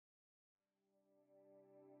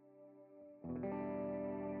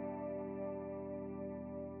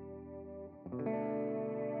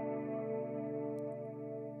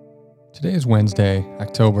Today is Wednesday,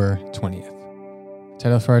 October 20th. The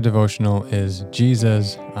title for our devotional is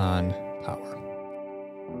Jesus on Power.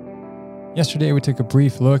 Yesterday, we took a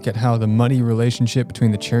brief look at how the muddy relationship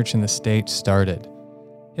between the church and the state started.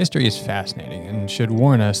 History is fascinating and should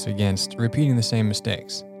warn us against repeating the same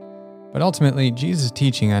mistakes. But ultimately, Jesus'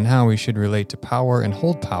 teaching on how we should relate to power and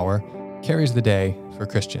hold power carries the day for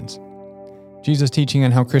Christians. Jesus' teaching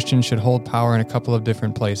on how Christians should hold power in a couple of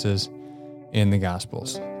different places in the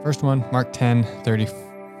Gospels. First one, Mark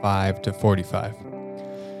 10:35-45.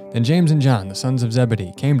 Then James and John, the sons of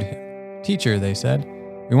Zebedee, came to him. "Teacher," they said,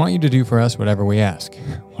 "we want you to do for us whatever we ask."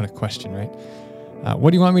 What a question, right? "What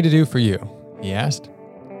do you want me to do for you?" he asked.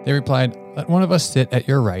 They replied, "Let one of us sit at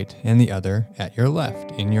your right and the other at your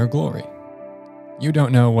left in your glory." "You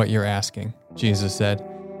don't know what you're asking," Jesus said.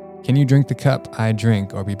 "Can you drink the cup I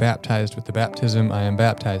drink or be baptized with the baptism I am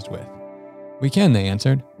baptized with?" "We can," they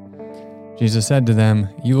answered. Jesus said to them,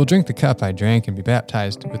 "You will drink the cup I drank and be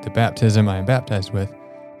baptized with the baptism I am baptized with,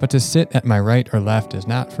 but to sit at my right or left is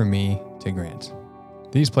not for me to grant.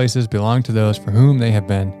 These places belong to those for whom they have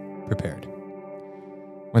been prepared."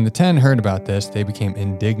 When the 10 heard about this, they became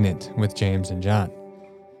indignant with James and John.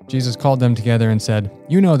 Jesus called them together and said,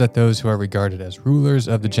 "You know that those who are regarded as rulers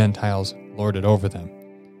of the Gentiles lord it over them,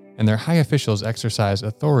 and their high officials exercise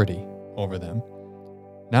authority over them.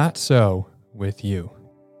 Not so with you.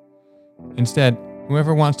 Instead,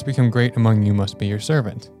 whoever wants to become great among you must be your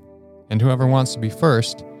servant, and whoever wants to be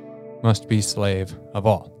first must be slave of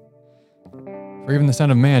all. For even the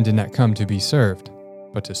Son of Man did not come to be served,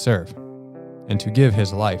 but to serve, and to give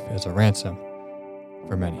his life as a ransom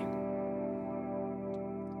for many."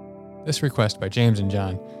 This request by James and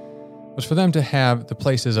John was for them to have the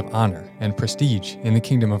places of honor and prestige in the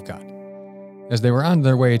kingdom of God. As they were on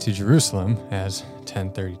their way to Jerusalem, as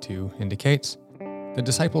 10:32 indicates, the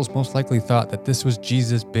disciples most likely thought that this was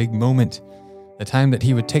Jesus' big moment, the time that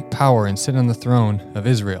he would take power and sit on the throne of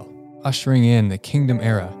Israel, ushering in the kingdom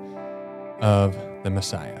era of the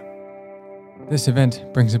Messiah. This event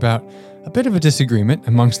brings about a bit of a disagreement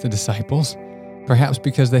amongst the disciples, perhaps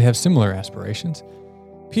because they have similar aspirations.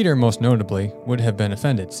 Peter, most notably, would have been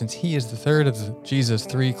offended since he is the third of Jesus'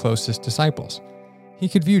 3 closest disciples. He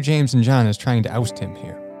could view James and John as trying to oust him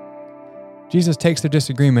here. Jesus takes their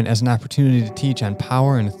disagreement as an opportunity to teach on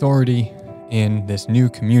power and authority in this new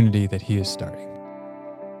community that he is starting.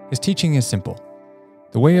 His teaching is simple.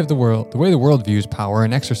 The way the world views power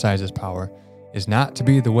and exercises power is not to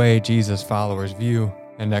be the way Jesus' followers view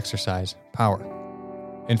and exercise power.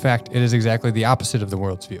 In fact, it is exactly the opposite of the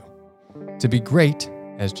world's view. To be great,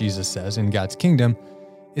 as Jesus says, in God's kingdom,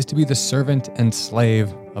 is to be the servant and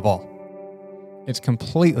slave of all. It's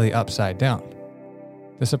completely upside down.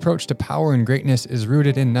 This approach to power and greatness is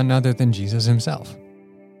rooted in none other than Jesus himself.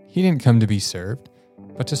 He didn't come to be served,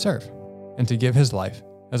 but to serve, and to give his life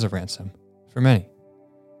as a ransom for many.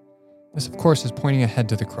 This, of course, is pointing ahead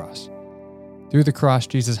to the cross. Through the cross,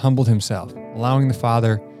 Jesus humbled himself, allowing the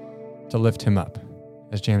Father to lift him up,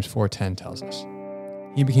 as James 4:10 tells us.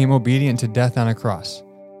 He became obedient to death on a cross.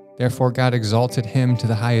 Therefore, God exalted him to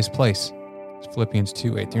the highest place, as Philippians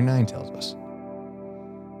 2:8-9 tells us.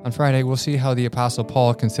 On Friday, we'll see how the Apostle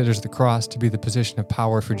Paul considers the cross to be the position of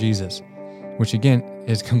power for Jesus, which again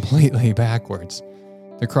is completely backwards.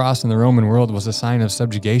 The cross in the Roman world was a sign of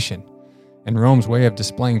subjugation, and Rome's way of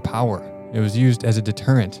displaying power. It was used as a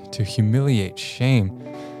deterrent to humiliate, shame,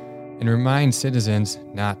 and remind citizens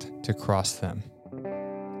not to cross them.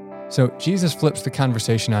 So Jesus flips the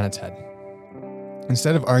conversation on its head.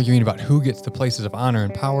 Instead of arguing about who gets the places of honor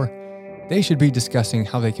and power, they should be discussing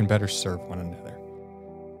how they can better serve one another.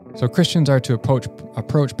 So Christians are to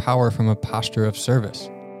approach power from a posture of service.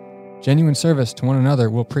 Genuine service to one another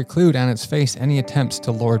will preclude on its face any attempts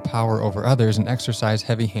to lord power over others and exercise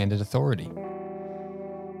heavy-handed authority.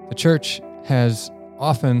 The church has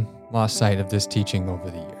often lost sight of this teaching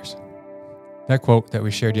over the years. That quote that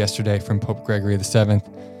we shared yesterday from Pope Gregory VII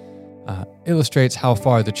illustrates how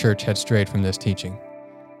far the church had strayed from this teaching.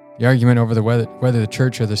 The argument over whether the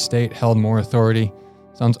church or the state held more authority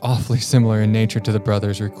sounds awfully similar in nature to the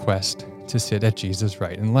brothers' request to sit at Jesus'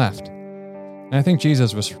 right and left. And I think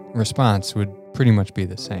Jesus' response would pretty much be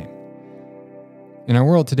the same. In our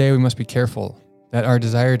world today, we must be careful that our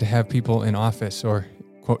desire to have people in office or,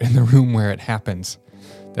 quote, in the room where it happens,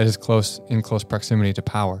 that is in close proximity to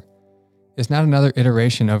power, is not another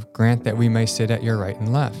iteration of grant that we may sit at your right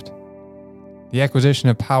and left. The acquisition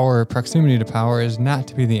of power or proximity to power is not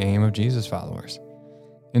to be the aim of Jesus' followers.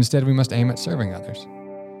 Instead, we must aim at serving others.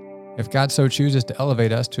 If God so chooses to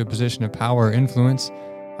elevate us to a position of power or influence,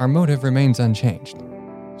 our motive remains unchanged: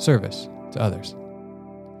 service to others.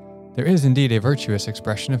 there is indeed a virtuous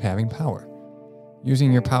expression of having power,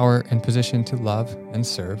 using your power and position to love and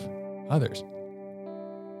serve others.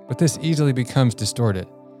 But this easily becomes distorted,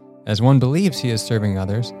 as one believes he is serving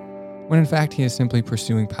others, when in fact he is simply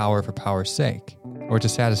pursuing power for power's sake, or to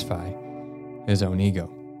satisfy his own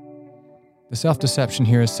ego. The self-deception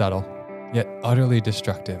here is subtle, yet utterly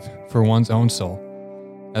destructive for one's own soul,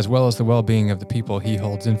 as well as the well-being of the people he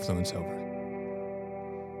holds influence over.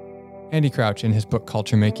 Andy Crouch, in his book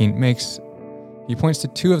Culture Making, he points to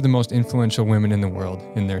two of the most influential women in the world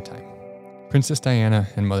in their time, Princess Diana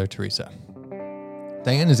and Mother Teresa.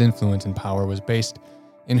 Diana's influence and power was based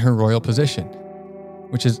in her royal position,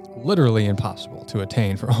 which is literally impossible to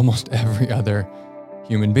attain for almost every other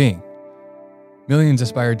human being. Millions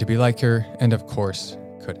aspired to be like her, and of course,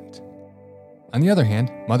 couldn't. On the other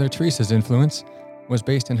hand, Mother Teresa's influence was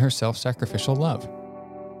based in her self-sacrificial love,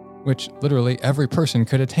 which literally every person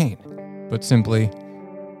could attain, but simply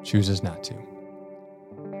chooses not to.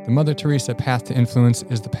 The Mother Teresa path to influence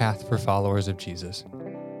is the path for followers of Jesus,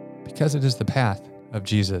 because it is the path of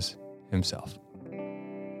Jesus himself.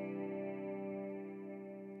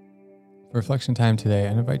 For reflection time today,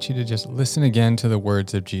 I invite you to just listen again to the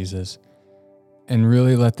words of Jesus and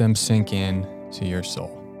really let them sink in to your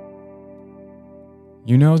soul.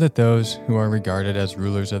 You know that those who are regarded as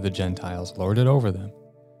rulers of the Gentiles lord it over them,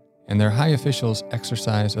 and their high officials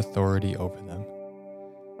exercise authority over them.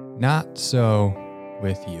 Not so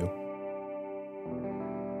with you.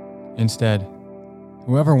 Instead,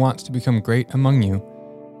 whoever wants to become great among you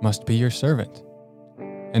must be your servant,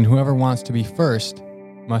 and whoever wants to be first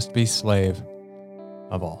must be slave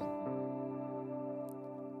of all.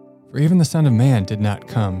 For even the Son of Man did not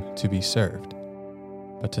come to be served,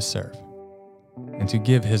 but to serve, and to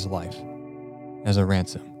give his life as a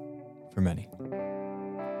ransom for many.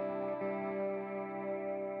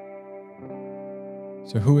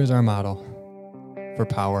 So who is our model for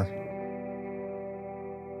power?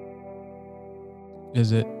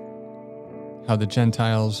 Is it how the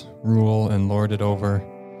Gentiles rule and lord it over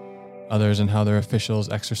others and how their officials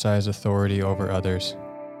exercise authority over others?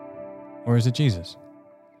 Or is it Jesus,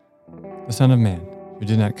 the Son of Man, who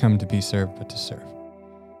did not come to be served but to serve,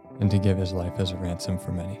 and to give his life as a ransom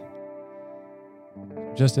for many?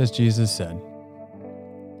 Just as Jesus said,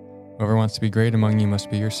 whoever wants to be great among you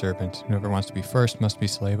must be your servant, and whoever wants to be first must be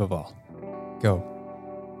slave of all. Go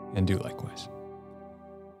and do likewise.